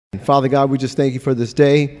Father God, we just thank you for this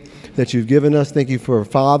day that you've given us. Thank you for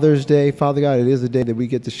Father's Day. Father God, it is a day that we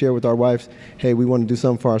get to share with our wives. Hey, we want to do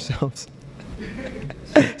something for ourselves.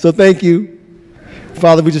 So thank you.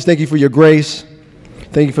 Father, we just thank you for your grace.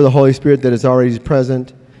 Thank you for the Holy Spirit that is already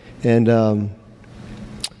present. And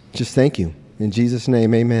just thank you. In Jesus'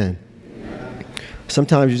 name, amen.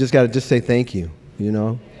 Sometimes you just got to just say thank you, you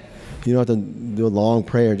know. You don't have to do a long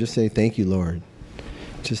prayer. Just say thank you, Lord.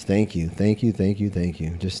 Just thank you. Thank you, thank you, thank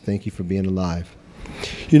you. Just thank you for being alive.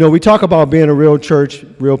 You know, we talk about being a real church,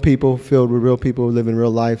 real people, filled with real people, living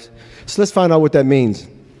real lives. So let's find out what that means.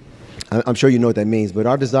 I'm sure you know what that means, but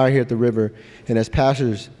our desire here at the River, and as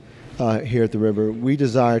pastors here at the River, we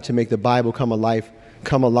desire to make the Bible come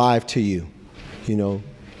alive to you. You know,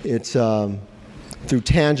 it's through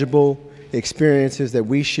tangible experiences that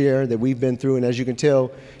we share, that we've been through, and as you can tell,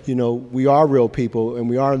 you know, we are real people, and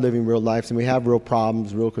we are living real lives, and we have real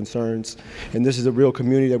problems, real concerns, and this is a real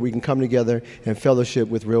community that we can come together and fellowship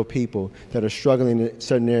with real people that are struggling in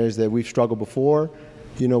certain areas that we've struggled before,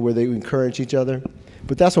 you know, where they encourage each other.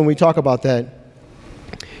 But that's when we talk about that,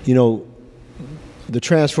 you know, the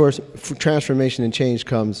transformation and change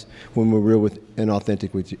comes when we're real and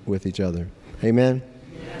authentic with each other. Amen?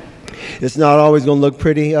 Yeah. It's not always going to look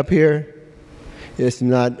pretty up here. It's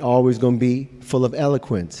not always going to be full of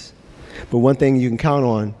eloquence. But one thing you can count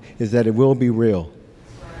on is that it will be real.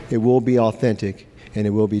 It will be authentic, and it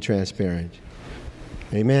will be transparent.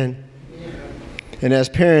 Amen? Yeah. And as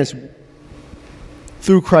parents,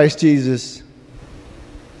 through Christ Jesus,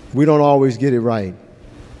 we don't always get it right.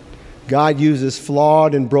 God uses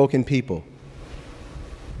flawed and broken people.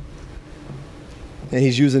 And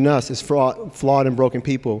he's using us as flawed and broken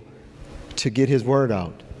people to get his word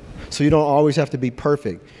out. So you don't always have to be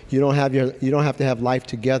perfect. You don't have to have life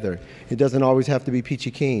together. It doesn't always have to be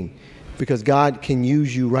peachy keen, because God can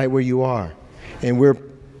use you right where you are. And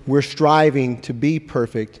we're striving to be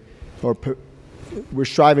perfect, or we're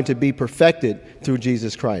striving to be perfected through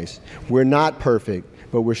Jesus Christ. We're not perfect,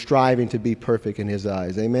 but we're striving to be perfect in his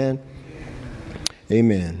eyes. Amen?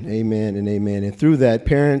 Amen. Amen and amen. And through that,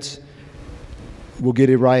 parents will get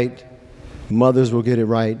it right, mothers will get it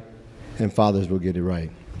right, and fathers will get it right.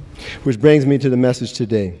 Which brings me to the message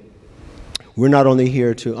today. We're not only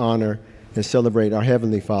here to honor and celebrate our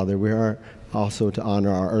Heavenly Father, we are also to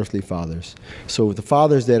honor our earthly fathers. So with the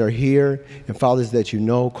fathers that are here and fathers that you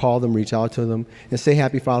know, call them, reach out to them, and say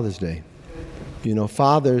Happy Father's Day. You know,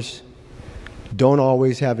 fathers don't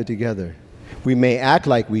always have it together. We may act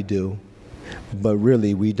like we do, but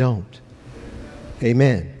really we don't.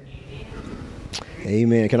 Amen.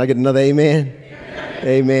 Amen. Can I get another amen?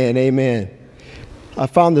 Amen. Amen. I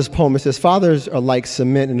found this poem. It says, fathers are like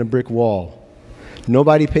cement in a brick wall.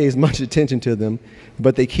 Nobody pays much attention to them,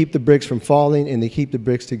 but they keep the bricks from falling, and they keep the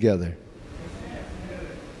bricks together.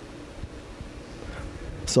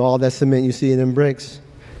 So all that cement you see in them bricks,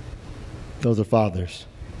 those are fathers.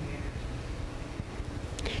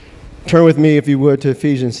 Turn with me, if you would, to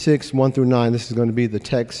Ephesians 6, 1 through 9. This is going to be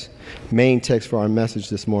the main text for our message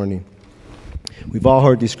this morning. We've all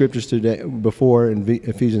heard these scriptures today before in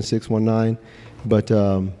Ephesians 6, 1, 9. But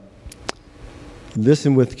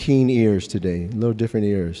listen with keen ears today, a little different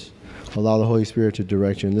ears. Allow the Holy Spirit to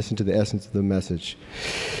direct you and listen to the essence of the message.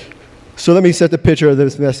 So let me set the picture of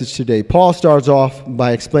this message today. Paul starts off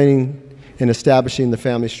by explaining and establishing the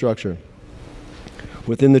family structure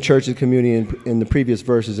within the church and community in the previous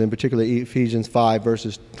verses, in particular Ephesians 5,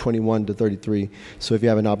 verses 21 to 33. So if you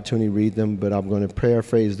have an opportunity, read them, but I'm going to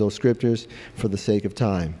paraphrase those scriptures for the sake of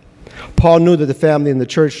time. Paul knew that the family and the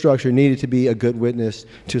church structure needed to be a good witness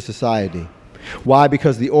to society. Why?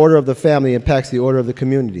 Because the order of the family impacts the order of the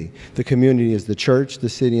community. The community is the church, the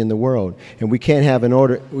city, and the world. And we can't have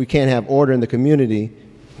order in the community,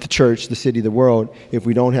 the church, the city, the world, if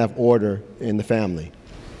we don't have order in the family.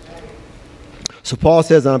 So Paul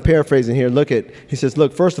says, and I'm paraphrasing here, he says,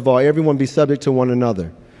 look, first of all, everyone be subject to one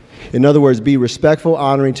another. In other words, be respectful,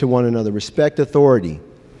 honoring to one another. Respect authority.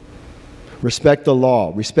 Respect the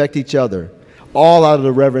law. Respect each other. All out of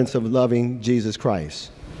the reverence of loving Jesus Christ.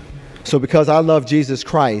 So because I love Jesus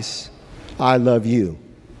Christ, I love you.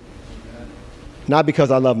 Not because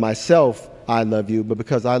I love myself, I love you, but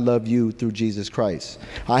because I love you through Jesus Christ.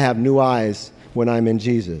 I have new eyes when I'm in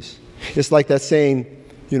Jesus. It's like that saying,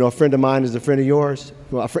 you know, a friend of mine is a friend of yours.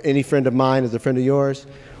 Well, any friend of mine is a friend of yours.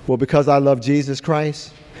 Well, because I love Jesus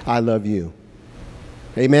Christ, I love you.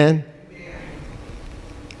 Amen?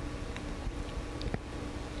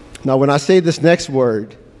 Now, when I say this next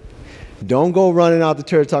word, don't go running out the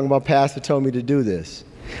church talking about Pastor told me to do this.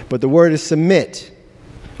 But the word is submit.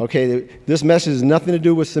 Okay, this message has nothing to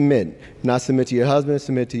do with submit. Not submit to your husband,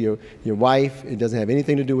 submit to your wife. It doesn't have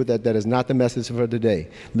anything to do with that. That is not the message for today.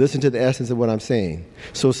 Listen to the essence of what I'm saying.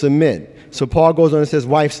 So submit. So Paul goes on and says,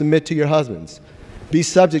 wife, submit to your husbands. Be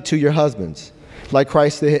subject to your husbands. Like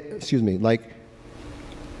Christ,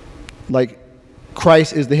 like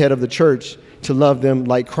Christ is the head of the church, to love them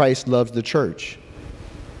like Christ loves the church.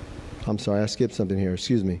 I'm sorry, I skipped something here.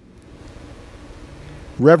 Excuse me.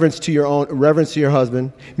 Reverence to your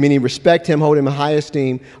husband, meaning respect him, hold him in high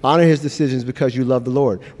esteem, honor his decisions because you love the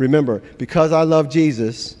Lord. Remember, because I love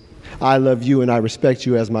Jesus, I love you and I respect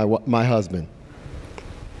you as my husband.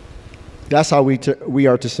 That's how we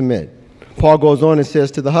are to submit. Paul goes on and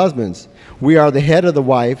says to the husbands, we are the head of the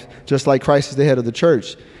wife, just like Christ is the head of the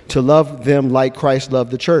church, to love them like Christ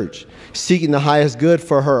loved the church, seeking the highest good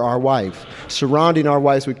for her, our wife, surrounding our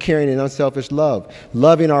wives with caring and unselfish love,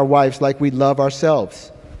 loving our wives like we love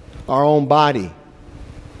ourselves, our own body.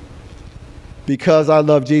 Because I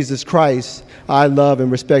love Jesus Christ, I love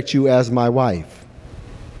and respect you as my wife.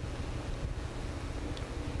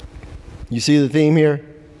 You see the theme here?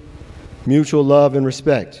 Mutual love and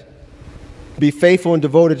respect. Be faithful and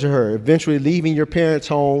devoted to her, eventually leaving your parents'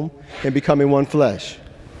 home and becoming one flesh.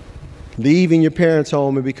 Leaving your parents'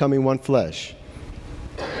 home and becoming one flesh.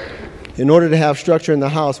 In order to have structure in the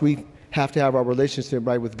house, we have to have our relationship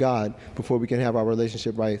right with God before we can have our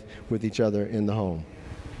relationship right with each other in the home.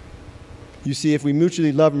 You see, if we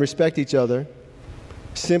mutually love and respect each other,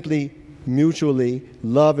 simply mutually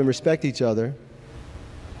love and respect each other,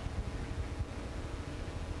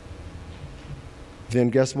 then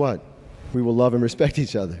guess what? We will love and respect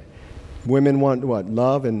each other. Women want what?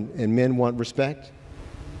 Love, and men want respect.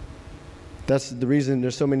 That's the reason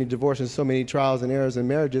there's so many divorces, so many trials and errors in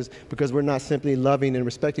marriages, because we're not simply loving and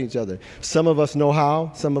respecting each other. Some of us know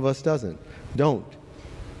how, some of us don't.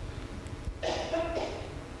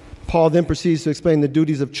 Paul then proceeds to explain the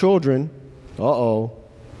duties of children, and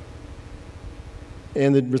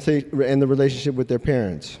the relationship with their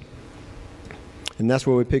parents. And that's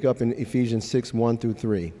where we pick up in Ephesians 6, 1 through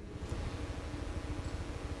 3.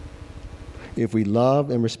 If we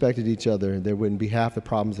loved and respected each other, there wouldn't be half the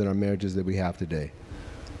problems in our marriages that we have today.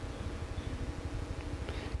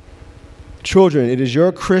 Children, it is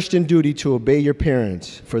your Christian duty to obey your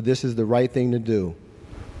parents, for this is the right thing to do.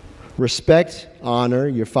 Respect, honor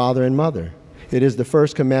your father and mother. It is the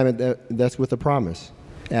first commandment that's with a promise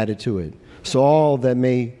added to it. So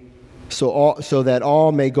that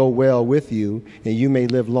all may go well with you, and you may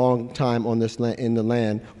live long time on this in the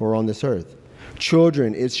land or on this earth.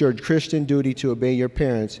 Children, it's your Christian duty to obey your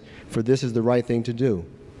parents, for this is the right thing to do.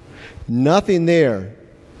 Nothing there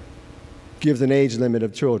gives an age limit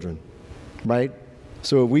of children, right?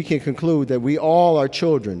 So we can conclude that we all are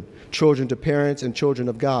children to parents and children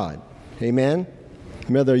of God. Amen?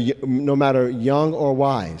 No matter young or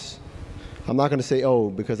wise. I'm not going to say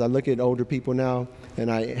old, because I look at older people now and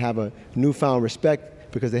I have a newfound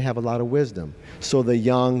respect because they have a lot of wisdom. So the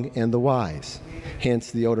young and the wise, hence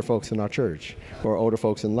the older folks in our church or older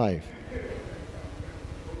folks in life.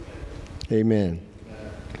 Amen.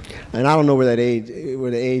 And I don't know where the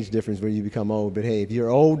age difference where you become old, but hey, if you're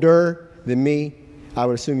older than me, I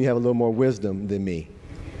would assume you have a little more wisdom than me.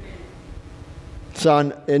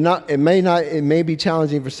 Son, it may be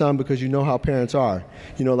challenging for some because you know how parents are.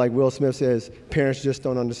 You know, like Will Smith says, parents just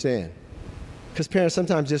don't understand. Because parents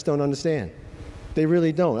sometimes just don't understand. They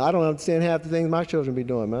really don't. I don't understand half the things my children be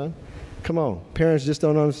doing, man. Come on. Parents just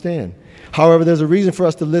don't understand. However, there's a reason for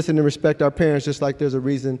us to listen and respect our parents, just like there's a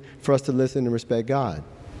reason for us to listen and respect God.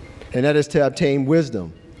 And that is to obtain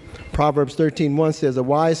wisdom. Proverbs 13:1 says, a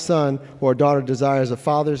wise son or daughter desires a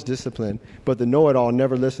father's discipline, but the know-it-all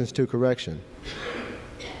never listens to correction.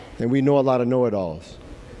 And we know a lot of know-it-alls.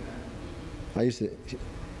 I'm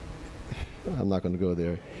not going to go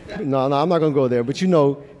there. No, I'm not going to go there. But you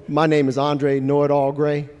know, my name is Andre Know-It-All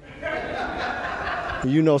Gray.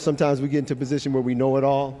 You know, sometimes we get into a position where we know it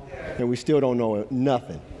all, and we still don't know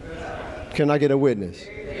nothing. Can I get a witness?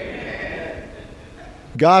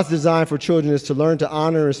 God's design for children is to learn to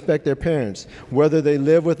honor and respect their parents, whether they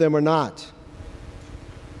live with them or not.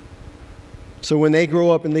 So when they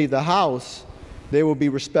grow up and leave the house, they will be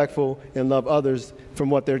respectful and love others from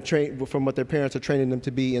what their parents are training them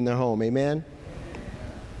to be in their home. Amen?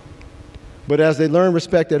 But as they learn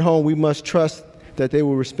respect at home, we must trust that they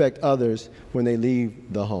will respect others when they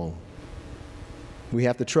leave the home. We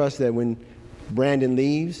have to trust that when Brandon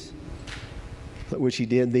leaves, which he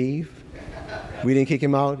did leave, we didn't kick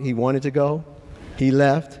him out. He wanted to go. He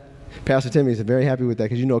left. Pastor Timmy is very happy with that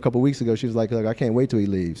because, you know, a couple weeks ago she was like, look, I can't wait till he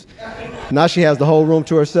leaves. Now she has the whole room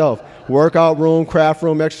to herself. Workout room, craft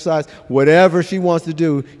room, exercise, whatever she wants to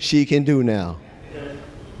do, she can do now.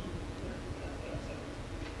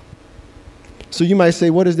 So you might say,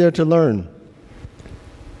 what is there to learn?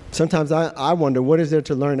 Sometimes I wonder, what is there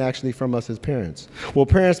to learn actually from us as parents? Well,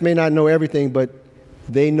 parents may not know everything, but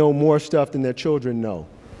they know more stuff than their children know.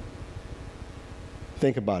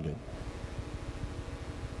 Think about it.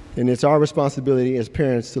 And it's our responsibility as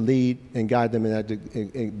parents to lead and guide them in that,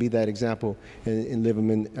 and be that example, and live them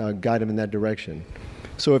in, guide them in that direction.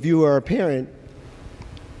 So if you are a parent,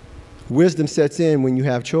 wisdom sets in when you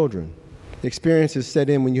have children. Experiences set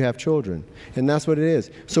in when you have children. And that's what it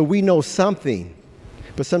is. So we know something,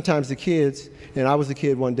 but sometimes the kids, and I was a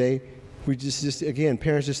kid one day, we just again,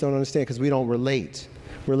 parents just don't understand because we don't relate.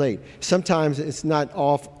 Sometimes it's not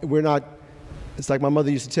off, we're not. It's like my mother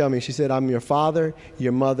used to tell me. She said, I'm your father,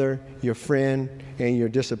 your mother, your friend, and your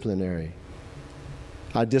disciplinary.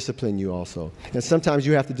 I discipline you also. And sometimes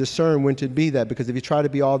you have to discern when to be that, because if you try to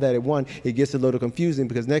be all that at once, it gets a little confusing,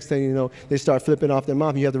 because next thing you know, they start flipping off their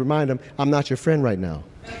mom. You have to remind them, I'm not your friend right now.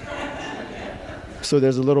 So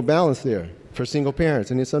there's a little balance there for single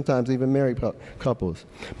parents, and then sometimes even married couples.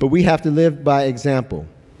 But we have to live by example.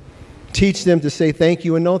 Teach them to say thank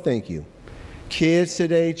you and no thank you. Kids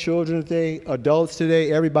today, children today, adults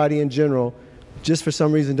today, everybody in general, just for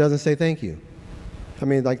some reason doesn't say thank you. I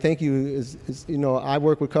mean, like, thank you is, you know, I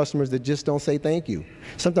work with customers that just don't say thank you.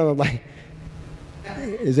 Sometimes I'm like,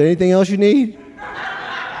 is there anything else you need?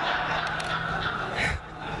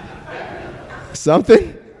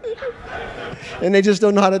 Something? And they just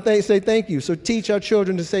don't know how to say thank you. So teach our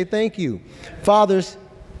children to say thank you. Fathers,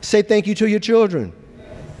 say thank you to your children.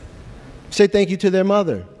 Say thank you to their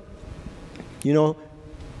mother. You know,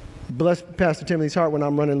 bless Pastor Timothy's heart when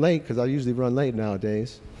I'm running late, because I usually run late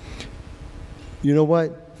nowadays. You know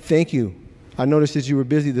what? Thank you. I noticed that you were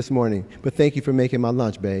busy this morning, but thank you for making my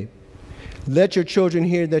lunch, babe. Let your children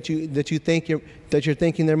hear that you're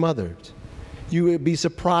thanking their mothers. You would be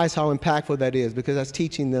surprised how impactful that is, because that's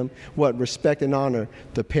teaching them what? Respect and honor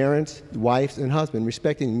the parents, wives, and husband,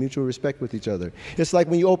 respecting mutual respect with each other. It's like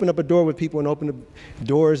when you open up a door with people and open up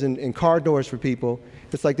doors and car doors for people,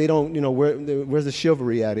 it's like they don't, you know, where's the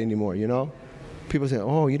chivalry at anymore, you know? People say,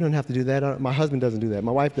 oh, you don't have to do that. My husband doesn't do that.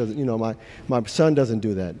 My wife doesn't, you know, my son doesn't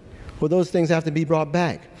do that. Well, those things have to be brought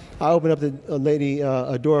back. I opened up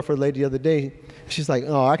a door for a lady the other day. She's like,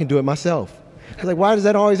 oh, I can do it myself. I was like, why does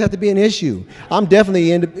that always have to be an issue? I'm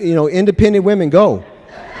definitely, independent women go.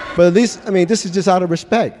 But at least, I mean, this is just out of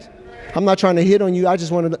respect. I'm not trying to hit on you. I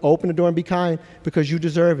just want to open the door and be kind because you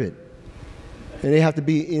deserve it. And they have to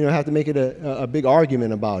be, have to make it a big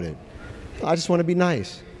argument about it. I just want to be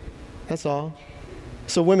nice. That's all.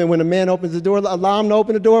 So women, when a man opens the door, allow him to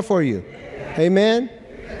open the door for you. Amen?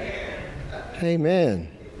 Amen.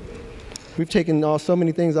 We've taken so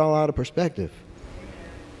many things all out of perspective.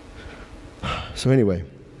 So anyway,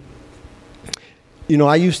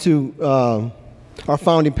 I used to, our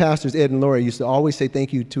founding pastors, Ed and Laura, used to always say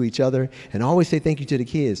thank you to each other and always say thank you to the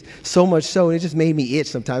kids. So much so, it just made me itch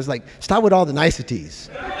sometimes. Like, stop with all the niceties.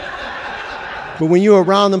 But when you're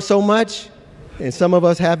around them so much, and some of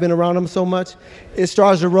us have been around them so much, it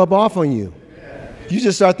starts to rub off on you. You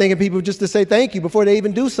just start thanking people just to say thank you before they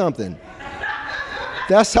even do something.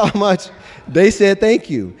 That's how much they said thank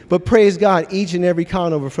you. But praise God, each and every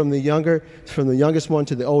conover from the youngest one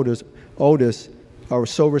to the oldest are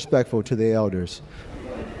so respectful to the elders.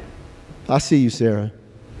 I see you, Sarah.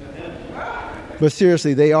 But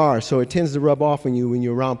seriously, they are. So it tends to rub off on you when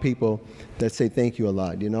you're around people that say thank you a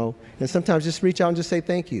lot, And sometimes just reach out and just say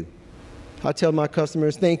thank you. I tell my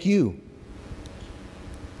customers, thank you.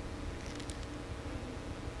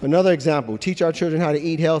 Another example, teach our children how to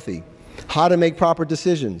eat healthy, how to make proper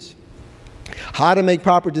decisions. How to make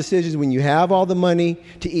proper decisions when you have all the money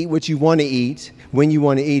to eat what you want to eat, when you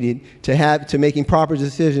want to eat it, to making proper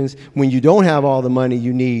decisions when you don't have all the money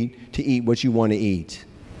you need to eat what you want to eat.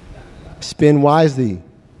 Spend wisely,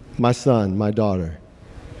 my son, my daughter.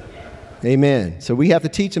 Amen. So we have to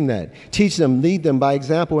teach them that. Teach them, lead them by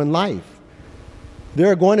example in life. There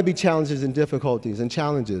are going to be challenges and difficulties and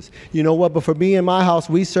challenges. You know what? But for me and my house,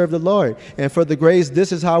 we serve the Lord. And for the Grace,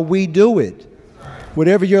 this is how we do it.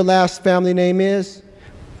 Whatever your last family name is,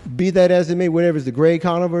 be that as it may, whatever it's the Gray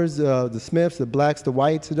Conovers, the Smiths, the Blacks, the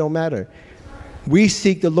Whites, it don't matter. We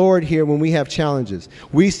seek the Lord here when we have challenges.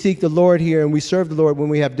 We seek the Lord here and we serve the Lord when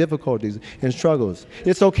we have difficulties and struggles.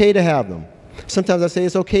 It's okay to have them. Sometimes I say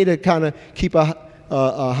it's okay to kind of keep a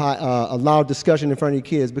loud discussion in front of your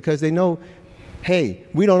kids because they know, hey,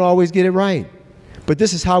 we don't always get it right. But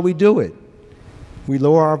this is how we do it. We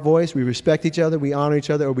lower our voice, we respect each other, we honor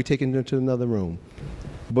each other, or we take it into another room.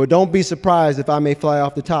 But don't be surprised if I may fly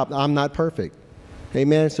off the top. I'm not perfect.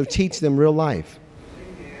 Amen? So teach them real life.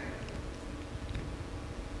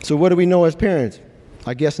 So what do we know as parents?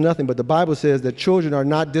 I guess nothing, but the Bible says that children are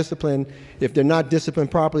not disciplined. If they're not disciplined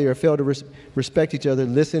properly or fail to respect each other,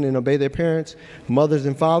 listen and obey their parents, mothers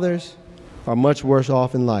and fathers are much worse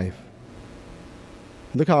off in life.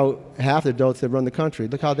 Look how half the adults that run the country,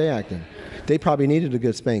 look how they're acting. They probably needed a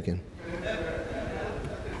good spanking.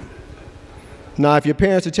 Now, if your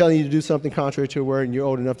parents are telling you to do something contrary to your word and you're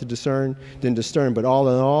old enough to discern, then discern. But all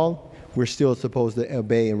in all, we're still supposed to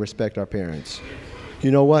obey and respect our parents. You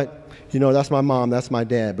know what? You know, that's my mom, that's my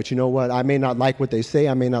dad. But you know what? I may not like what they say,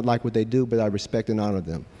 I may not like what they do, but I respect and honor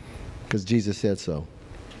them because Jesus said so.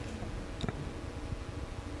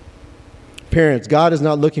 Parents, God is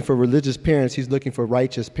not looking for religious parents. He's looking for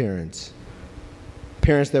righteous parents.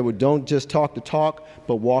 Parents that don't just talk the talk,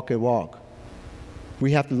 but walk and walk.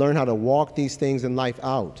 We have to learn how to walk these things in life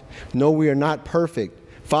out. No, we are not perfect.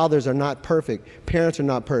 Fathers are not perfect. Parents are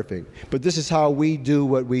not perfect. But this is how we do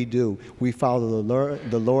what we do. We follow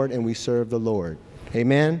the Lord and we serve the Lord.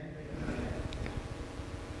 Amen?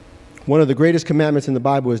 One of the greatest commandments in the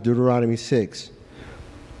Bible is Deuteronomy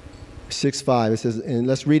 6:5. It says, and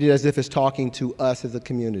let's read it as if it's talking to us as a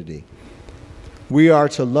community. We are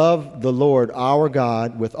to love the Lord our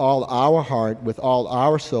God with all our heart, with all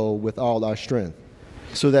our soul, with all our strength.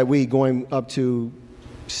 So that we, going up to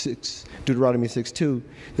Deuteronomy 6:2,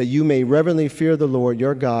 that you may reverently fear the Lord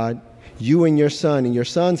your God, you and your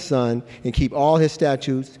son's son, and keep all his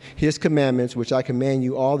statutes, his commandments, which I command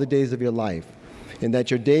you all the days of your life, and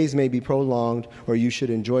that your days may be prolonged, or you should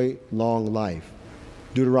enjoy long life.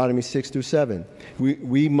 Deuteronomy 6-7.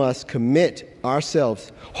 We must commit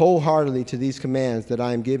ourselves wholeheartedly to these commands that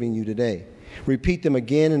I am giving you today. Repeat them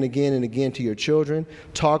again and again and again to your children.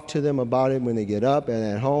 Talk to them about it when they get up and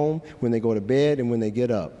at home, when they go to bed, and when they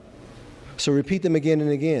get up. So repeat them again and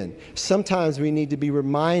again. Sometimes we need to be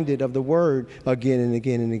reminded of the word again and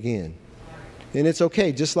again and again. And it's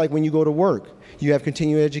okay, just like when you go to work, you have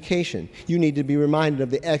continuing education. You need to be reminded of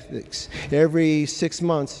the ethics. Every 6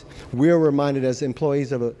 months, we're reminded as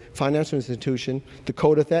employees of a financial institution, the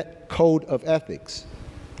code of ethics.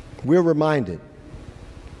 We're reminded.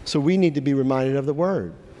 So we need to be reminded of the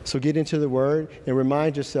word. So get into the word and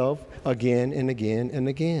remind yourself again and again and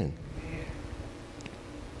again.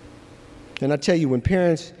 And I tell you, when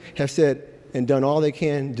parents have said and done all they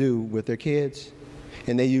can do with their kids,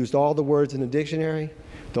 and they used all the words in the dictionary,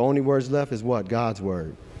 the only words left is what? God's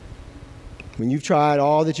word. When you've tried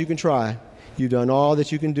all that you can try, you've done all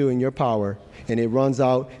that you can do in your power, and it runs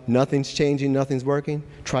out, nothing's changing, nothing's working,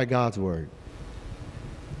 try God's word.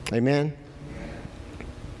 Amen?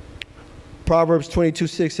 Proverbs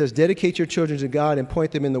 22:6 says, dedicate your children to God and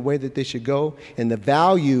point them in the way that they should go, and the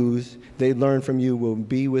values they learn from you will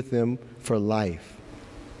be with them for life.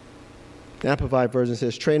 The Amplified Version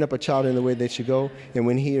says, train up a child in the way they should go, and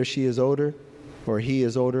when he or she is older,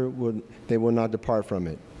 they will not depart from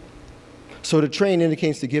it. So to train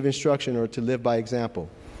indicates to give instruction or to live by example.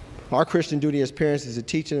 Our Christian duty as parents is to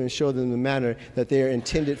teach them and show them the manner that they are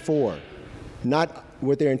intended for. Not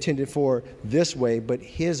what they're intended for this way, but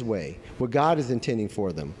his way, what God is intending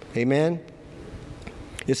for them. Amen?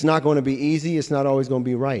 It's not going to be easy. It's not always going to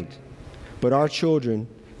be right. But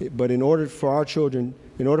in order for our children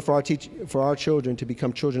to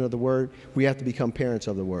become children of the word, we have to become parents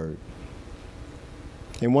of the word.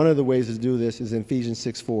 And one of the ways to do this is in Ephesians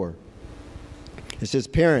 6:4. It says,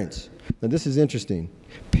 parents, now this is interesting,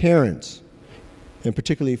 parents, and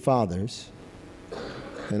particularly fathers,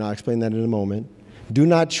 and I'll explain that in a moment, do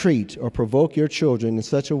not treat or provoke your children in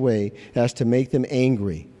such a way as to make them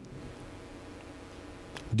angry.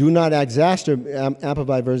 Do not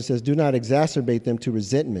Amplified Version says, do not exacerbate them to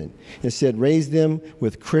resentment. Instead, raise them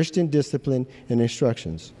with Christian discipline and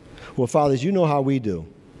instructions. Well, fathers, you know how we do.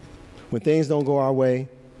 When things don't go our way,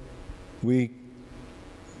 we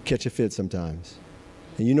catch a fit sometimes.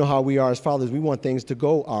 And you know how we are as fathers. We want things to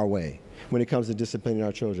go our way when it comes to disciplining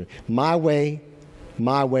our children. My way,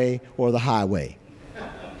 or the highway.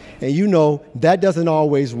 And you know that doesn't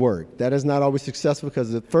always work. That is not always successful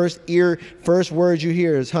because the first word you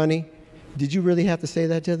hear is, honey, did you really have to say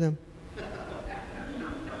that to them?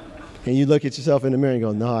 And you look at yourself in the mirror and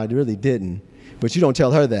go, no, I really didn't. But you don't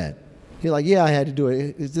tell her that. You're like, yeah, I had to do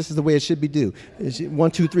it. This is the way it should be done.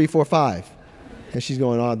 1, 2, 3, 4, 5. And she's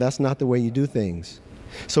going, oh, that's not the way you do things.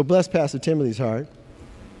 So bless Pastor Timothy's heart.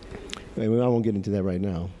 I won't get into that right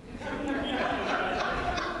now.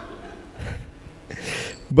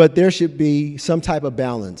 But there should be some type of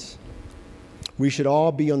balance. We should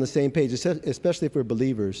all be on the same page, especially if we're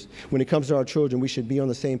believers. When it comes to our children, we should be on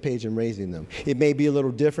the same page in raising them. It may be a little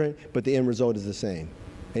different, but the end result is the same.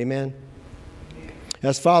 Amen?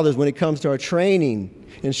 As fathers, when it comes to our training,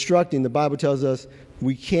 instructing, the Bible tells us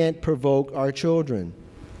we can't provoke our children.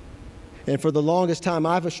 And for the longest time,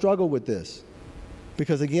 I've struggled with this.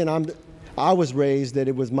 Because again, I was raised that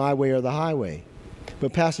it was my way or the highway.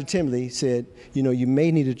 But Pastor Timothy said, you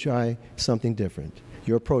may need to try something different.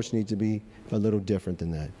 Your approach needs to be a little different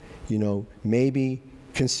than that. Maybe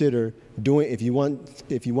consider doing, if you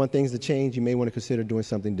want things to change, you may want to consider doing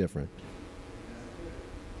something different.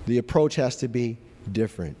 The approach has to be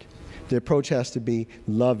different. The approach has to be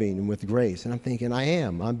loving and with grace. And I'm thinking,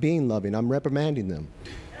 I'm being loving. I'm reprimanding them.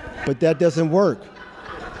 But that doesn't work.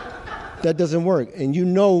 That doesn't work. And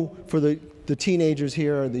for the teenagers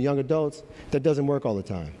here or the young adults, that doesn't work all the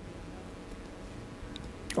time.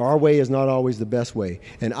 Our way is not always the best way.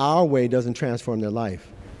 And our way doesn't transform their life.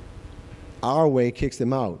 Our way kicks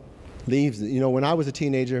them out. Leaves. When I was a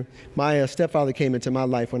teenager, my stepfather came into my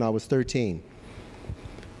life when I was 13.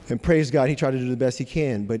 And praise God, he tried to do the best he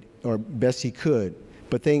can, or best he could.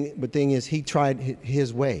 But thing is, he tried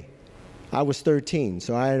his way. I was 13,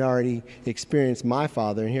 so I had already experienced my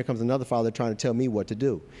father, and here comes another father trying to tell me what to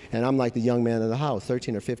do. And I'm like the young man of the house,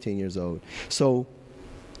 13 or 15 years old. So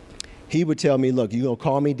he would tell me, look, you're going to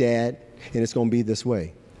call me dad, and it's going to be this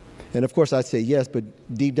way. And of course, I'd say yes, but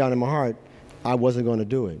deep down in my heart, I wasn't going to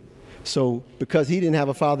do it. So because he didn't have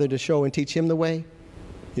a father to show and teach him the way,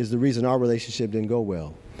 is the reason our relationship didn't go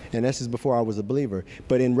well. And this is before I was a believer.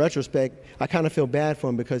 But in retrospect, I kind of feel bad for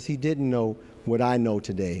him because he didn't know what I know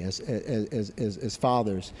today as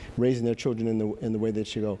fathers, raising their children in the way they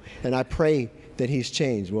should go. And I pray that he's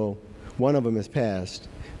changed. Well, one of them has passed,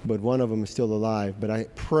 but one of them is still alive. But I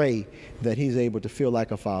pray that he's able to feel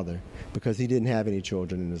like a father because he didn't have any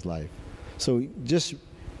children in his life. So just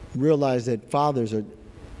realize that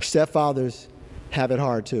stepfathers have it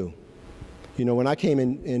hard too. When I came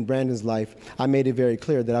in Brandon's life, I made it very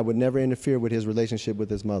clear that I would never interfere with his relationship with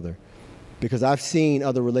his mother. Because I've seen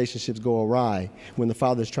other relationships go awry when the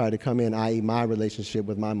fathers try to come in, i.e. my relationship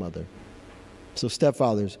with my mother. So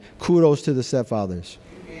stepfathers, kudos to the stepfathers.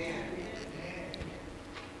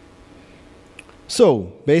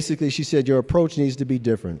 So basically she said, your approach needs to be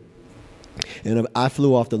different. And I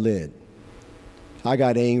flew off the lid. I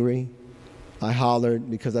got angry. I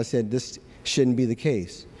hollered because I said this shouldn't be the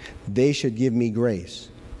case. They should give me grace.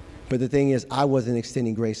 But the thing is, I wasn't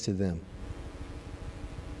extending grace to them.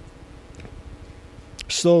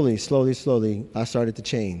 Slowly, I started to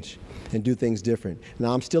change and do things different.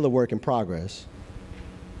 Now, I'm still a work in progress.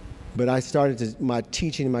 But my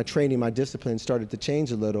teaching, my training, my discipline started to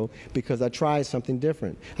change a little because I tried something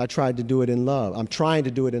different. I tried to do it in love. I'm trying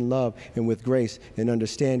to do it in love and with grace and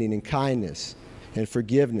understanding and kindness and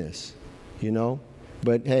forgiveness,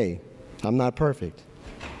 But hey, I'm not perfect.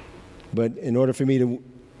 But in order for me to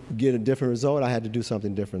get a different result, I had to do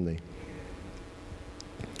something differently.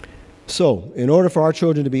 So, in order for our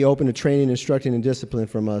children to be open to training, instructing, and discipline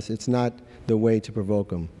from us, it's not the way to provoke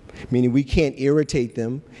them. Meaning we can't irritate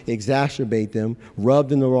them, exacerbate them, rub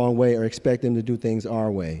them the wrong way, or expect them to do things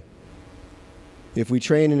our way. If we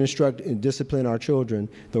train and instruct and discipline our children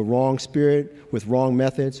the wrong spirit, with wrong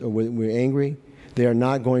methods, or when we're angry, they are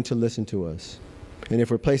not going to listen to us. And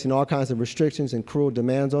if we're placing all kinds of restrictions and cruel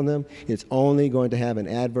demands on them, it's only going to have an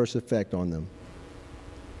adverse effect on them,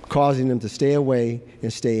 causing them to stay away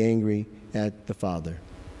and stay angry at the Father.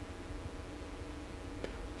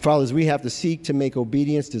 Fathers, we have to seek to make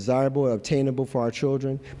obedience desirable and obtainable for our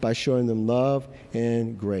children by showing them love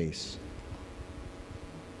and grace.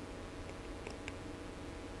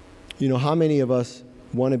 How many of us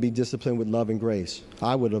want to be disciplined with love and grace?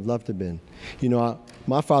 I would have loved to have been.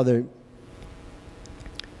 My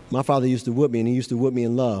father used to whoop me, and he used to whoop me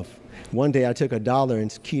in love. One day I took $1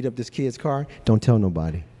 and keyed up this kid's car. Don't tell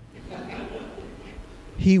nobody.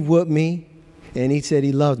 He whooped me, and he said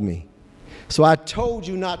he loved me. So I told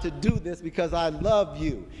you not to do this because I love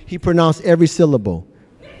you. He pronounced every syllable.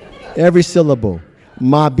 Every syllable.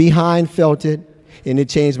 My behind felt it, and it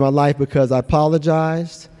changed my life because I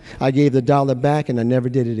apologized. I gave the $1 back, and I never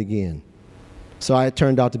did it again. So it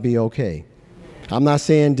turned out to be okay. I'm not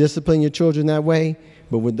saying discipline your children that way,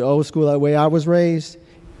 but with the old school, that way I was raised,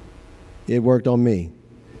 it worked on me.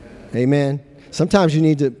 Amen? Sometimes you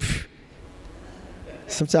need to...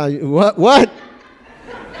 Sometimes... What?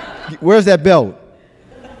 Where's that belt?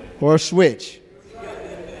 Or a switch?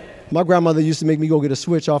 My grandmother used to make me go get a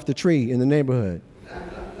switch off the tree in the neighborhood.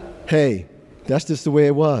 Hey, that's just the way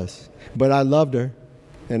it was. But I loved her,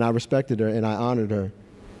 and I respected her, and I honored her.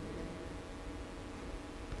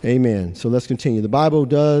 Amen. So let's continue. The Bible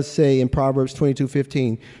does say in Proverbs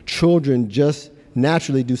 22:15, children just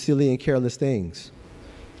naturally do silly and careless things,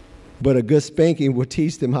 but a good spanking will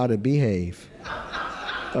teach them how to behave.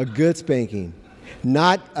 A good spanking,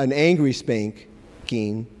 not an angry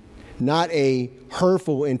spanking, not a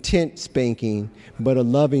hurtful intent spanking, but a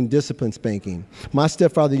loving discipline spanking. My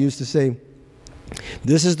stepfather used to say,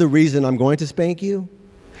 this is the reason I'm going to spank you.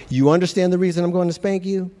 You understand the reason I'm going to spank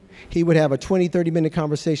you? He would have a 20, 30-minute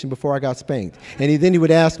conversation before I got spanked. And then he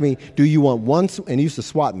would ask me, do you want one? And he used to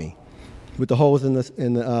swat me with the holes in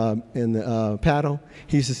the paddle.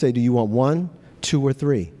 He used to say, do you want 1, 2, or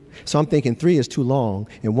 3? So I'm thinking 3 is too long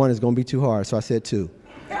and 1 is going to be too hard. So I said 2.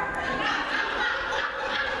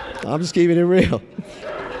 I'm just keeping it real.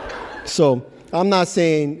 So I'm not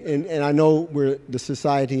saying, and I know the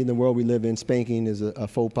society and the world we live in, spanking is a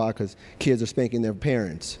faux pas because kids are spanking their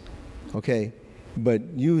parents, okay? But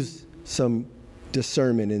use some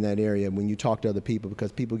discernment in that area when you talk to other people,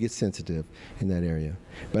 because people get sensitive in that area.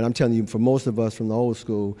 But I'm telling you, for most of us from the old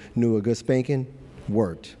school, knew a good spanking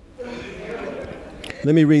worked.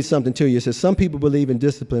 Let me read something to you. It says, some people believe in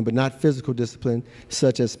discipline, but not physical discipline,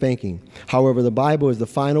 such as spanking. However, the Bible is the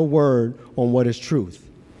final word on what is truth.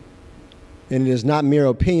 And it is not mere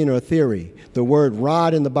opinion or theory. The word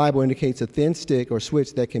rod in the Bible indicates a thin stick or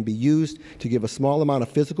switch that can be used to give a small amount of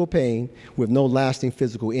physical pain with no lasting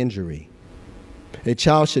physical injury. A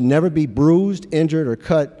child should never be bruised, injured, or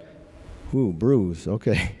cut. Ooh, bruised,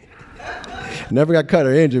 okay. Never got cut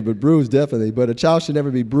or injured, but bruised definitely. But a child should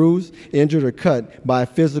never be bruised, injured, or cut by a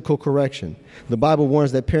physical correction. The Bible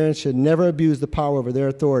warns that parents should never abuse the power over their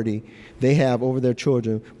authority they have over their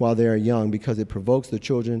children while they are young, because it provokes the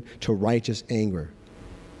children to righteous anger.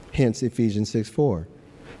 Hence Ephesians 6:4.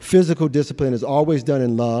 Physical discipline is always done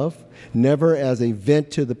in love, never as a vent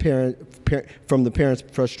to the from the parent's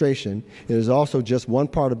frustration. It is also just one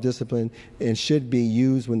part of discipline and should be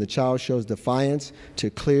used when the child shows defiance to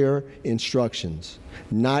clear instructions,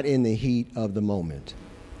 not in the heat of the moment.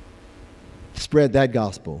 Spread that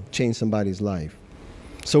gospel, change somebody's life.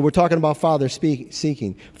 So we're talking about fathers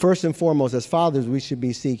seeking. First and foremost, as fathers, we should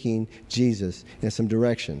be seeking Jesus and some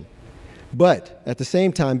direction. But at the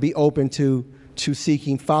same time, be open to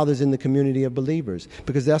seeking fathers in the community of believers,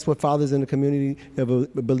 because that's what fathers in the community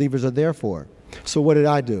of believers are there for. So what did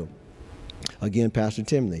I do? Again, Pastor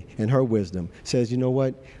Timley, in her wisdom, says, you know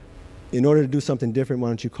what? In order to do something different, why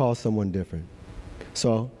don't you call someone different?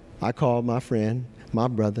 So I called my friend, my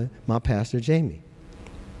brother, my pastor, Jamie.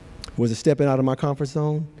 Was it stepping out of my comfort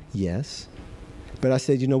zone? Yes. But I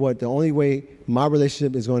said, you know what? The only way my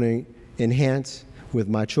relationship is going to enhance with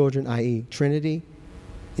my children, i.e. Trinity,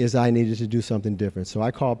 is I needed to do something different. So I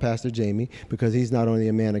called Pastor Jamie, because he's not only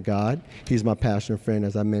a man of God, he's my pastor and friend,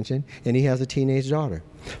 as I mentioned, and he has a teenage daughter.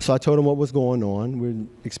 So I told him what was going on. We're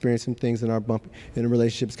experiencing things in the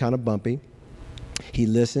relationship's kind of bumpy. He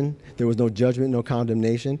listened. There was no judgment, no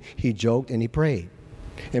condemnation. He joked and he prayed.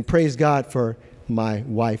 And praise God for my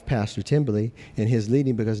wife, Pastor Timberly, and his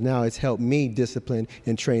leading, because now it's helped me discipline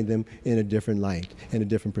and train them in a different light, in a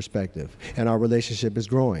different perspective. And our relationship is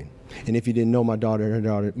growing. And if you didn't know my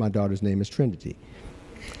daughter's name is Trinity.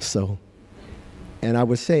 So, and I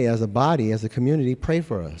would say, as a body, as a community, pray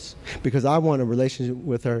for us, because I want a relationship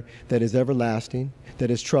with her that is everlasting,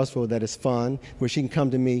 that is trustful, that is fun, where she can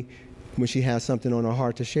come to me when she has something on her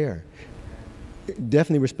heart to share.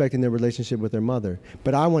 Definitely respecting their relationship with their mother,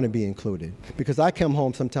 but I want to be included, because I come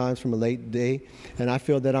home sometimes from a late day and I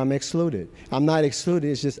feel that I'm excluded. I'm not excluded,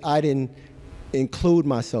 it's just I didn't include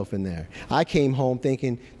myself in there. I came home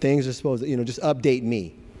thinking things are supposed to, just update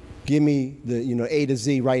me. Give me the, A to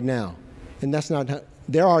Z right now. And that's not,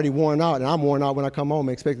 they're already worn out, and I'm worn out when I come home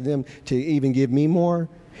and expecting them to even give me more.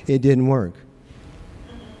 It didn't work.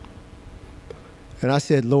 And I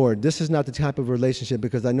said, Lord, this is not the type of relationship,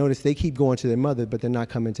 because I noticed they keep going to their mother, but they're not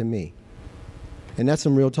coming to me. And that's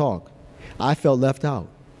some real talk. I felt left out.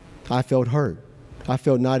 I felt hurt. I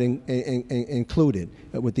felt not included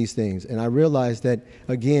with these things. And I realized that,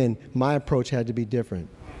 again, my approach had to be different.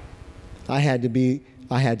 I had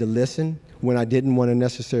to listen when I didn't want to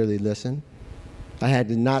necessarily listen. I had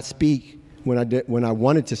to not speak when I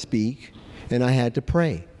wanted to speak, and I had to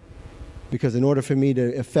pray. Because in order for me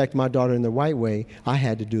to affect my daughter in the right way, I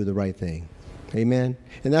had to do the right thing. Amen?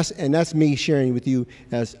 And that's me sharing with you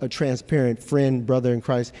as a transparent friend, brother in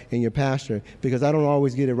Christ, and your pastor, because I don't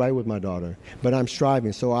always get it right with my daughter, but I'm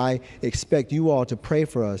striving. So I expect you all to pray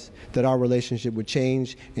for us that our relationship would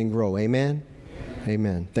change and grow. Amen?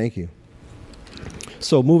 Amen. Thank you.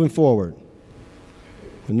 So moving forward,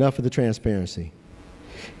 enough of the transparency.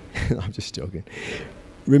 I'm just joking.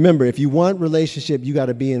 Remember, if you want relationship, you got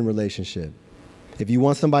to be in relationship. If you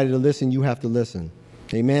want somebody to listen, you have to listen.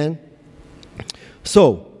 Amen?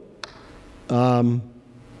 So, I'm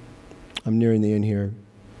nearing the end here.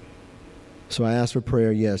 So I asked for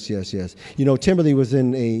prayer. Yes. You know, Timberly was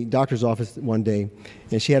in a doctor's office one day,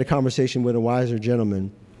 and she had a conversation with a wiser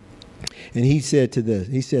gentleman. And he said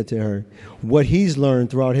to her, what he's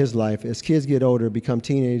learned throughout his life, as kids get older, become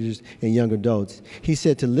teenagers and young adults, he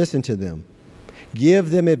said to listen to them.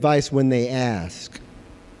 Give them advice when they ask,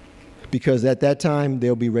 because at that time,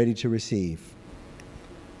 they'll be ready to receive.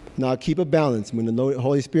 Now, keep a balance. When the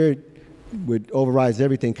Holy Spirit, which overrides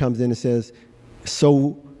everything, comes in and says,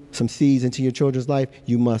 sow some seeds into your children's life,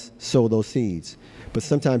 you must sow those seeds. But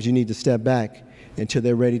sometimes you need to step back until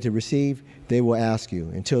they're ready to receive. They will ask you.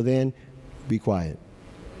 Until then, be quiet.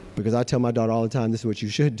 Because I tell my daughter all the time, this is what you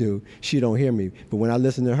should do. She don't hear me. But when I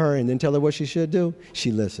listen to her and then tell her what she should do,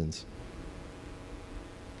 she listens.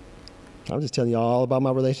 I'm just telling you all about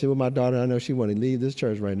my relationship with my daughter. I know she wants to leave this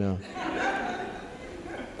church right now.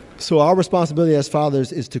 So our responsibility as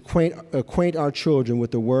fathers is to acquaint our children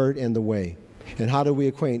with the word and the way. And how do we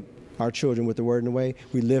acquaint our children with the word and the way?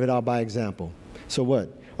 We live it out by example. So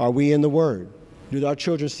what? Are we in the word? Do our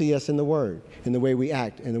children see us in the word, in the way we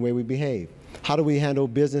act, in the way we behave? How do we handle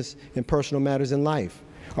business and personal matters in life?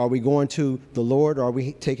 Are we going to the Lord, or are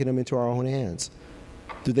we taking them into our own hands?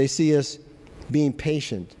 Do they see us being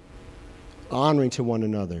patient, honoring to one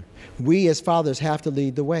another? We as fathers have to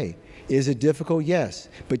lead the way. Is it difficult? Yes.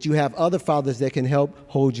 But you have other fathers that can help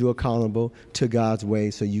hold you accountable to God's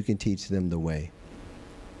way so you can teach them the way.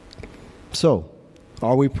 So,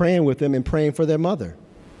 are we praying with them and praying for their mother,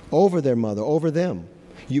 over them?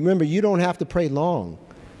 You remember, you don't have to pray long.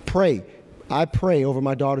 Pray. I pray over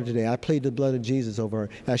my daughter today. I plead the blood of Jesus over her.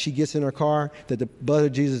 As she gets in her car, that the blood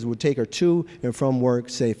of Jesus would take her to and from work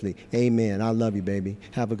safely. Amen. I love you, baby.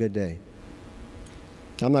 Have a good day.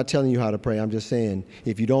 I'm not telling you how to pray. I'm just saying,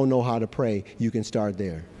 if you don't know how to pray, you can start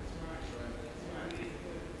there.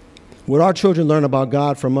 What our children learn about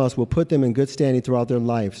God from us will put them in good standing throughout their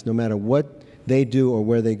lives, no matter what they do or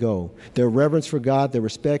where they go. Their reverence for God, their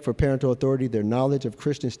respect for parental authority, their knowledge of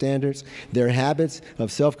Christian standards, their habits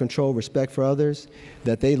of self-control, respect for others,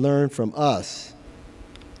 that they learn from us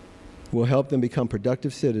will help them become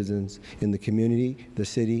productive citizens in the community, the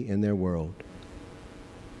city, and their world.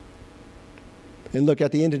 And look,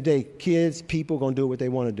 at the end of the day, kids, people are going to do what they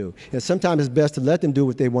want to do. And sometimes it's best to let them do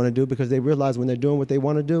what they want to do, because they realize when they're doing what they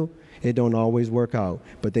want to do, it don't always work out.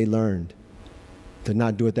 But they learned to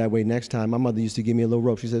not do it that way next time. My mother used to give me a little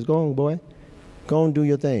rope. She says, go on, boy. Go and do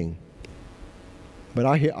your thing. But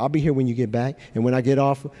I'll be here when you get back. And when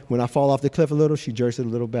I fall off the cliff a little, she jerks it a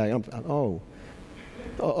little back. Oh.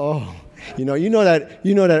 You know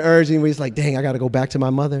that urge where it's like, dang, I got to go back to my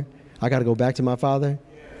mother. I got to go back to my father.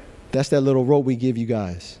 That's that little rope we give you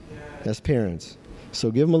guys as parents. So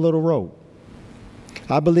give them a little rope.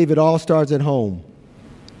 I believe it all starts at home.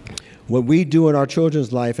 What we do in our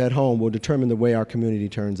children's life at home will determine the way our community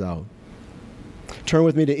turns out. Turn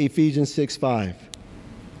with me to Ephesians 6:5.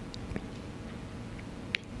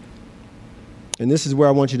 And this is where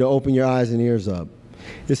I want you to open your eyes and ears up.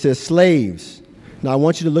 It says, slaves. Now, I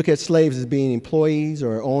want you to look at slaves as being employers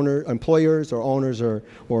or owners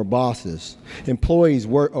or bosses. Employees,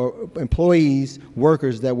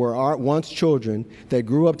 workers that were once children, that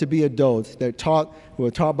grew up to be adults, that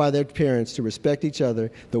were taught by their parents to respect each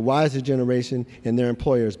other, the wiser generation, and their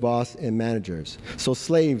employers, boss and managers. So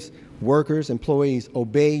slaves, workers, employees,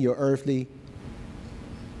 obey your earthly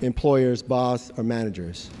employers, boss, or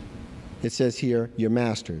managers. It says here, your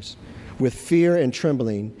masters, with fear and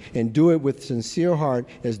trembling, and do it with sincere heart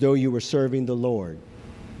as though you were serving the Lord.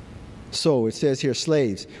 So it says here,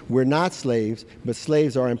 slaves. We're not slaves, but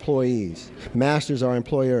slaves are employees. Masters are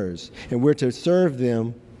employers. And we're to serve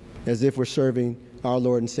them as if we're serving our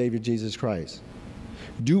Lord and Savior Jesus Christ.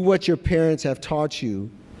 Do what your parents have taught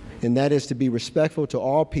you, and that is to be respectful to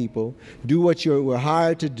all people. Do what you were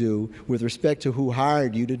hired to do with respect to who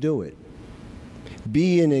hired you to do it.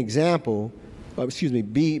 Be an example.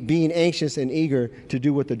 Being anxious and eager to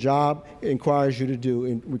do what the job requires you to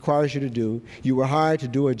do. You were hired to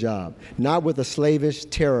do a job, not with a slavish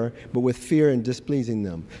terror, but with fear and displeasing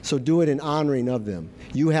them. So do it in honoring of them.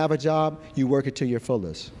 You have a job, you work it to your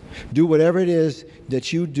fullest. Do whatever it is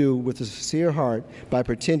that you do with a sincere heart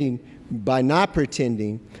by not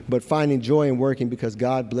pretending, but finding joy in working because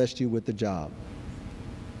God blessed you with the job.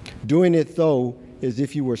 Doing it, though, as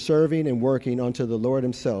if you were serving and working unto the Lord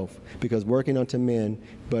himself, because working unto men,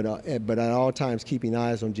 but at all times keeping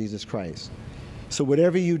eyes on Jesus Christ. So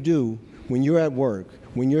whatever you do, when you're at work,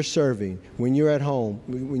 when you're serving, when you're at home,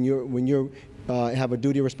 when you have a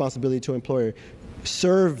duty or responsibility to an employer,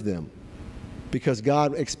 serve them. because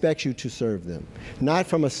God expects you to serve them. Not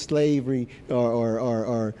from a slavery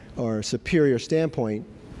or superior standpoint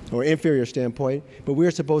or inferior standpoint, but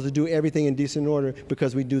we're supposed to do everything in decent order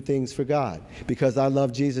because we do things for God. Because I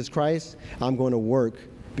love Jesus Christ, I'm going to work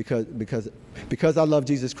because I love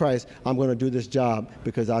Jesus Christ, I'm going to do this job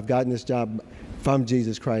because I've gotten this job from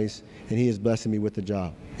Jesus Christ and he is blessing me with the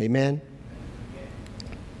job. Amen?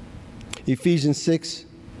 Ephesians 6,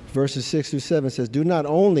 verses 6 through 7 says,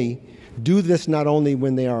 do this not only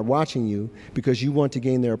when they are watching you because you want to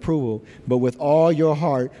gain their approval, but with all your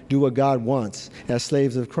heart do what God wants as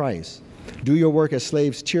slaves of Christ. Do your work as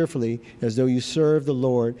slaves cheerfully as though you serve the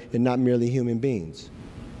Lord and not merely human beings.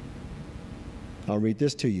 I'll read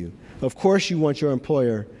this to you. Of course you want your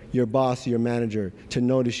employer, your boss, your manager to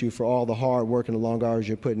notice you for all the hard work and the long hours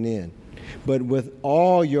you're putting in. But with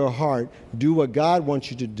all your heart, do what God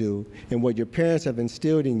wants you to do and what your parents have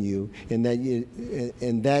instilled in you, and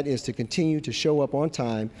that is to continue to show up on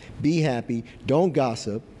time, be happy, don't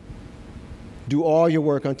gossip, do all your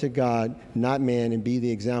work unto God, not man, and be the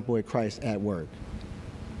example of Christ at work.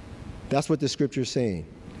 That's what the scripture is saying.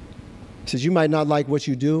 It says you might not like what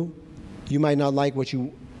you do, you might not like what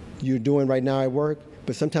you're doing right now at work,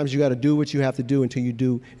 but sometimes you got to do what you have to do until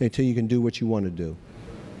you can do what you want to do.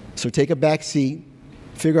 So take a back seat,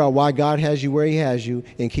 figure out why God has you where he has you,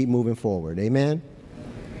 and keep moving forward. Amen?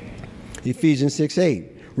 Ephesians 6:8.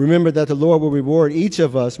 Remember that the Lord will reward each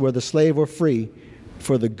of us, whether slave or free,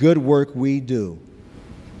 for the good work we do.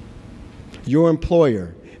 Your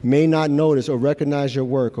employer may not notice or recognize your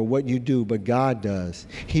work or what you do, but God does.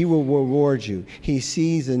 He will reward you. He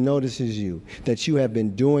sees and notices you, that you have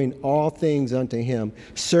been doing all things unto him,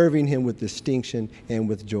 serving him with distinction and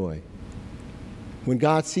with joy. When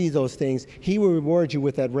God sees those things, he will reward you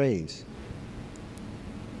with that raise.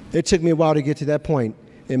 It took me a while to get to that point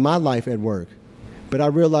in my life at work. But I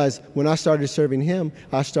realized when I started serving him,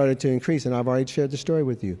 I started to increase, and I've already shared the story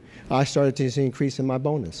with you. I started to see an increase in my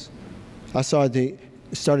bonus. I started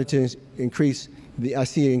to increase, I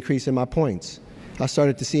see an increase in my points. I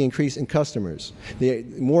started to see an increase in customers.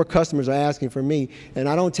 More customers are asking for me, and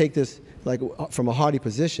I don't take this like from a haughty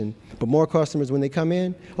position, but more customers when they come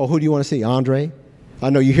in, oh, who do you want to see? Andre? I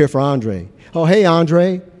know you're here for Andre. Oh, hey,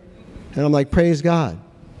 Andre. And I'm like, praise God.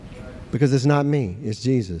 Because it's not me, it's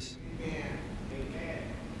Jesus.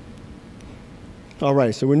 All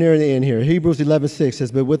right, so we're nearing the end here. Hebrews 11:6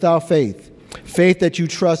 says, but without faith that you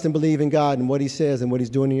trust and believe in God and what he says and what he's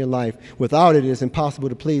doing in your life, without it is impossible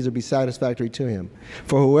to please or be satisfactory to him.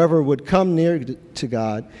 For whoever would come near to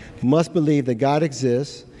God must believe that God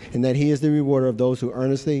exists and that he is the rewarder of those who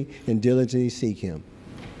earnestly and diligently seek him.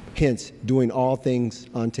 Hence, doing all things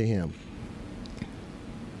unto him.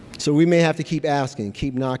 So we may have to keep asking,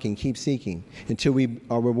 keep knocking, keep seeking until we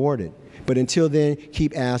are rewarded. But until then,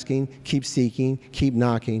 keep asking, keep seeking, keep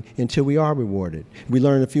knocking until we are rewarded. We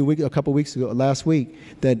learned a couple weeks ago, last week,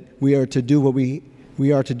 that we are to do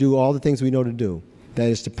we are to do all the things we know to do. That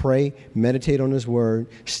is to pray, meditate on his word,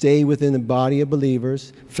 stay within the body of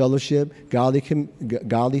believers, fellowship, godly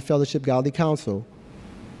fellowship, godly counsel.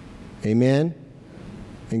 Amen?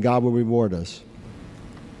 And God will reward us.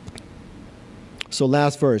 So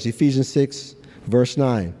last verse, Ephesians 6, verse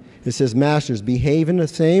 9. It says, masters, behave in the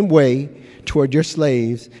same way toward your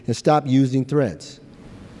slaves and stop using threats.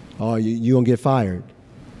 Oh, you're going to get fired.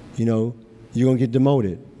 You're going to get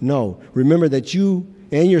demoted. No. Remember that you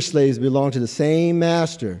and your slaves belong to the same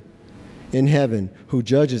master in heaven who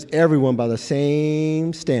judges everyone by the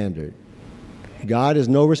same standard. God is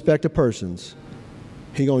no respecter of persons.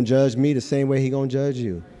 He's going to judge me the same way he's going to judge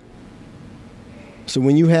you. So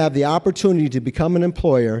when you have the opportunity to become an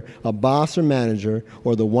employer, a boss or manager,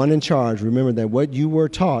 or the one in charge, remember that what you were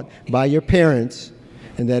taught by your parents,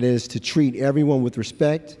 and that is to treat everyone with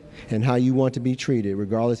respect and how you want to be treated,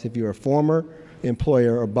 regardless if you're a former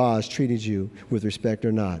employer or boss treated you with respect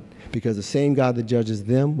or not. Because the same God that judges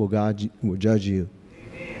them will judge you.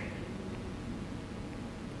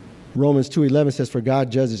 Romans 2:11 says, for God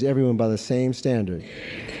judges everyone by the same standard.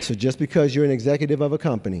 So just because you're an executive of a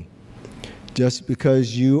company, just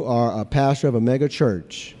because you are a pastor of a mega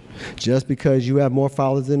church, just because you have more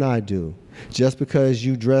followers than I do, just because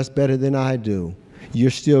you dress better than I do,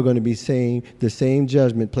 you're still going to be saying the same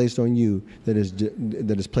judgment placed on you that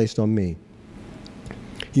is placed on me.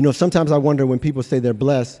 Sometimes I wonder when people say they're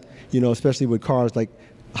blessed, especially with cars like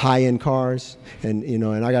high-end cars, and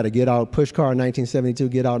I got a get out push car, 1972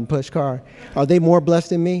 get out and push car. Are they more blessed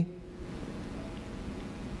than me?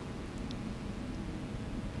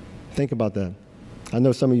 Think about that. I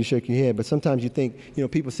know some of you shake your head, but sometimes you think,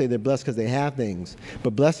 people say they're blessed because they have things,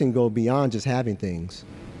 but blessing goes beyond just having things.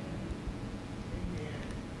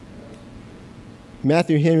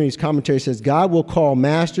 Matthew Henry's commentary says, God will call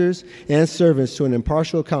masters and servants to an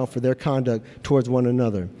impartial account for their conduct towards one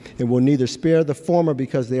another, and will neither spare the former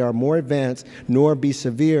because they are more advanced, nor be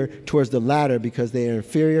severe towards the latter because they are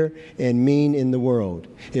inferior and mean in the world.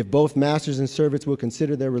 If both masters and servants will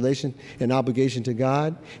consider their relation and obligation to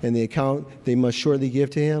God and the account they must shortly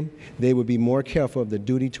give to him, they would be more careful of the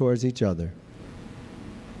duty towards each other.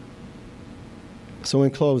 So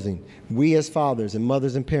in closing, we as fathers and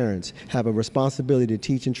mothers and parents have a responsibility to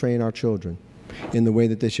teach and train our children in the way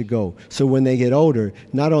that they should go. So when they get older,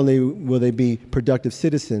 not only will they be productive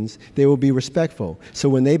citizens, they will be respectful. So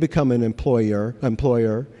when they become an employer,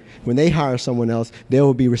 when they hire someone else, they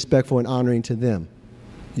will be respectful and honoring to them.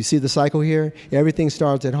 You see the cycle here? Everything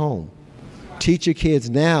starts at home. Teach your kids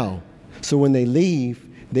now, so when they leave,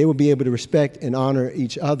 they will be able to respect and honor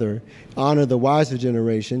each other, honor the wiser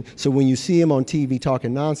generation. So when you see them on TV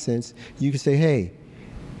talking nonsense, you can say, hey,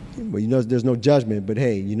 well, you know, there's no judgment, but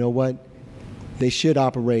hey, you know what? They should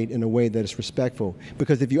operate in a way that is respectful.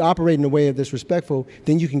 Because if you operate in a way that's respectful,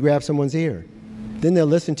 then you can grab someone's ear. Then they'll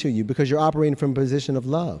listen to you because you're operating from a position of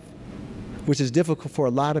love, which is difficult for a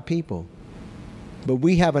lot of people. But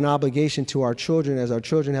we have an obligation to our children as our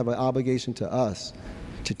children have an obligation to us,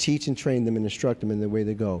 to teach and train them and instruct them in the way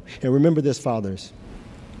they go. And remember this, fathers,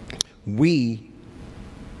 we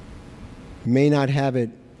may not have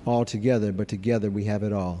it all together, but together we have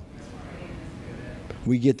it all.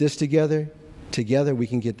 We get this together we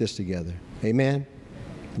can get this together. Amen?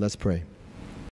 Let's pray.